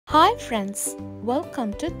Hi friends, welcome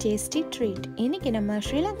to Tasty Treat. இன்னைக்கு நம்ம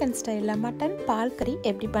ஸ்ரீலங்கன் ஸ்டைல்ல மட்டன் பால் கறி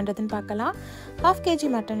எப்படி பண்றதுன்னு பார்க்கலாம். 1/2 kg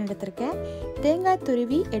மட்டன் எடுத்துர்க்கேன். தேங்காய்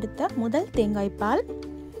துருவி எடுத்த முதல் தேங்காய் பால்.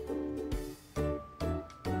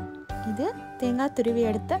 இது தேங்காய் துருவி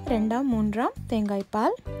எடுத்த 2ஆம் 3ஆம் தேங்காய்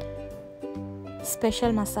பால்.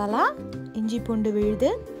 ஸ்பெஷல் மசாலா, இஞ்சி பூண்டு விழுது,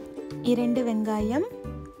 2 வெங்காயம்,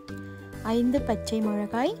 5 பச்சை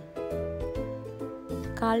மிளகாய்,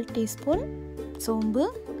 1/4 டீஸ்பூன் சோம்பு,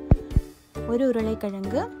 ஒரு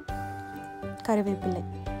உருளைக்கிழங்கு, கறிவேப்பிலை.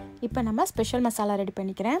 இப்போ நம்ம ஸ்பெஷல் மசாலா ரெடி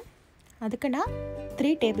பண்ணிக்கிறேன். அதுக்கு நான்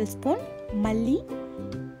 3 டேபிள் ஸ்பூன் மல்லி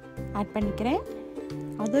ஆட் பண்ணிக்கிறேன்.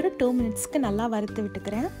 அது ஒரு 2 மினிட்ஸ்க்கு நல்லா வறுத்து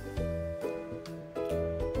விட்டுக்கிறேன்.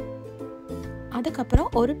 அதுக்கப்புறம்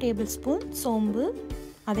 1 டேபிள் ஸ்பூன் சோம்பு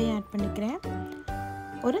அதையும் ஆட் பண்ணிக்கிறேன்.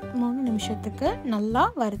 ஒரு 3 நிமிஷத்துக்கு நல்லா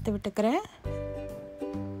வறுத்து விட்டுக்கிறேன்.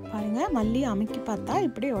 பாருங்கள், மல்லி அமுக்கி பார்த்தா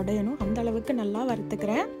இப்படி உடையணும், அந்த அளவுக்கு நல்லா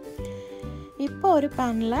வறுத்துக்கிறேன். இப்போ ஒரு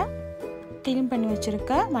பேனில் க்ளீன் பண்ணி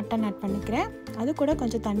வச்சுருக்க மட்டன் ஆட் பண்ணிக்கிறேன். அது கூட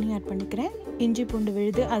கொஞ்சம் தண்ணி ஆட் பண்ணிக்கிறேன். இஞ்சி பூண்டு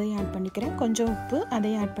விழுது அதையும் ஆட் பண்ணிக்கிறேன். கொஞ்சம் உப்பு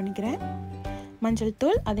அதையும் ஆட் பண்ணிக்கிறேன். மஞ்சள்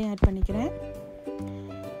தூள் அதையும் ஆட் பண்ணிக்கிறேன்.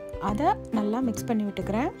 அதை நல்லா மிக்ஸ் பண்ணி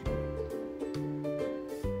விட்டுக்கிறேன்.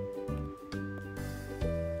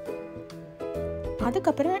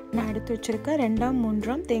 அதுக்கப்புறம் நான் எடுத்து வச்சுருக்க 2ஆம்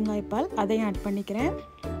 3ஆம் தேங்காய் பால் அதையும் ஆட் பண்ணிக்கிறேன்.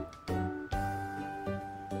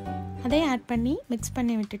 அதையும் ஆட் பண்ணி மிக்ஸ்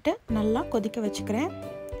பண்ணி விட்டுட்டு நல்லா கொதிக்க வச்சுக்கிறேன்.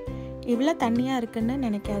 இவ்வளோ தண்ணியாக இருக்குன்னு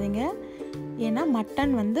நினைக்காதீங்க, ஏன்னா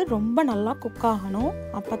மட்டன் வந்து ரொம்ப நல்லா குக் ஆகணும்,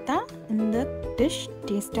 அப்போ தான் இந்த டிஷ்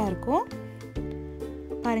டேஸ்ட்டாக இருக்கும்.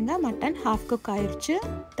 பாருங்கள், மட்டன் ஹாஃப் குக் ஆயிடுச்சு,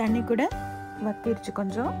 தண்ணி கூட வத்திருச்சு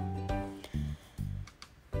கொஞ்சம்.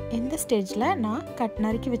 இந்த ஸ்டேஜில் நான்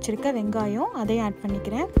நறுக்கி வச்சுருக்க வெங்காயம் அதையும் ஆட்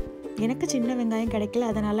பண்ணிக்கிறேன். எனக்கு சின்ன வெங்காயம் கிடைக்கல,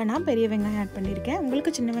 அதனால் நான் பெரிய வெங்காயம் ஆட் பண்ணியிருக்கேன்.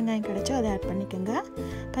 உங்களுக்கு சின்ன வெங்காயம் கிடைச்சா அதை ஆட் பண்ணிக்கோங்க.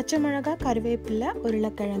 பச்சை மிளகாய், கறிவேப்பிலை,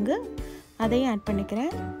 உருளைக்கிழங்கு அதையும் ஆட்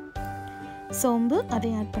பண்ணிக்கிறேன். சோம்பு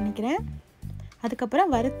அதையும் ஆட் பண்ணிக்கிறேன்.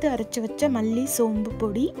 அதுக்கப்புறம் வறுத்து அரைச்சி வச்ச மல்லி சோம்பு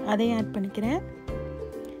பொடி அதையும் ஆட் பண்ணிக்கிறேன்.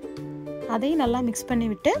 அதையும் நல்லா மிக்ஸ் பண்ணி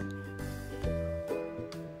விட்டு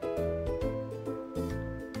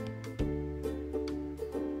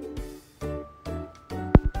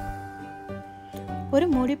ஒரு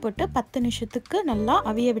மூடி போட்டு 10 நிமிஷத்துக்கு நல்லா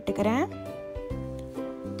அவிய விட்டுக்கிறேன்.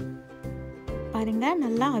 பாருங்க,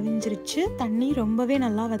 நல்லா அவிஞ்சிருச்சு, தண்ணி ரொம்பவே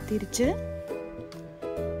நல்லா வத்திருச்சு,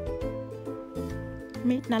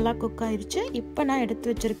 மீட் நல்லா குக் ஆயிருச்சு. இப்போ நான்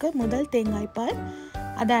எடுத்து வச்சிருக்க முதல் தேங்காய் பால்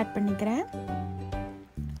அதை ஆட் பண்ணிக்கிறேன்.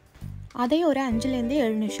 அதையும் ஒரு 5லேருந்து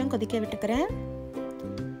 7 நிமிஷம் கொதிக்க விட்டுக்கிறேன்.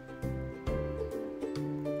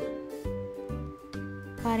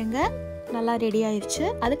 பாருங்க, நல்லா ரெடி ஆயிடுச்சு.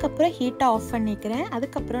 அதுக்கப்புறம் ஹீட்டை ஆஃப் பண்ணிக்கிறேன்.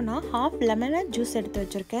 அதுக்கப்புறம் நான் ஹாஃப் லெமன் ஜூஸ் எடுத்து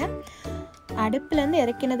வச்சுருக்கேன். அடுப்புலேருந்து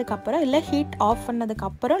இறக்கினதுக்கப்புறம் இல்லை ஹீட் ஆஃப்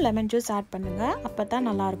பண்ணதுக்கப்புறம் லெமன் ஜூஸ் ஆட் பண்ணுங்கள், அப்போ தான்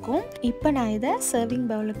நல்லாயிருக்கும். இப்போ நான் இதை சர்விங்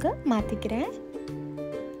பவுலுக்கு மாற்றிக்கிறேன்.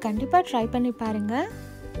 கண்டிப்பாக ட்ரை பண்ணி பாருங்கள்.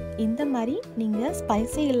 இந்த மாதிரி நீங்கள்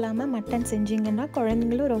ஸ்பைசி இல்லாமல் மட்டன் செஞ்சீங்கன்னா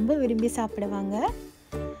குழந்தைங்களும் ரொம்ப விரும்பி சாப்பிடுவாங்க.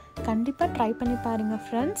 கண்டிப்பாக ட்ரை பண்ணி பாருங்கள்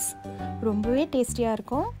ஃப்ரெண்ட்ஸ், ரொம்பவே டேஸ்டியாக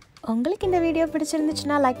இருக்கும். உங்களுக்கு இந்த வீடியோ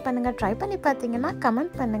பிடிச்சிருந்துச்சுன்னா லைக் பண்ணுங்கள், ட்ரை பண்ணி பார்த்தீங்கன்னா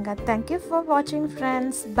கமெண்ட் பண்ணுங்கள். தேங்க்யூ ஃபார் வாட்சிங்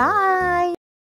ஃப்ரெண்ட்ஸ். பாய்.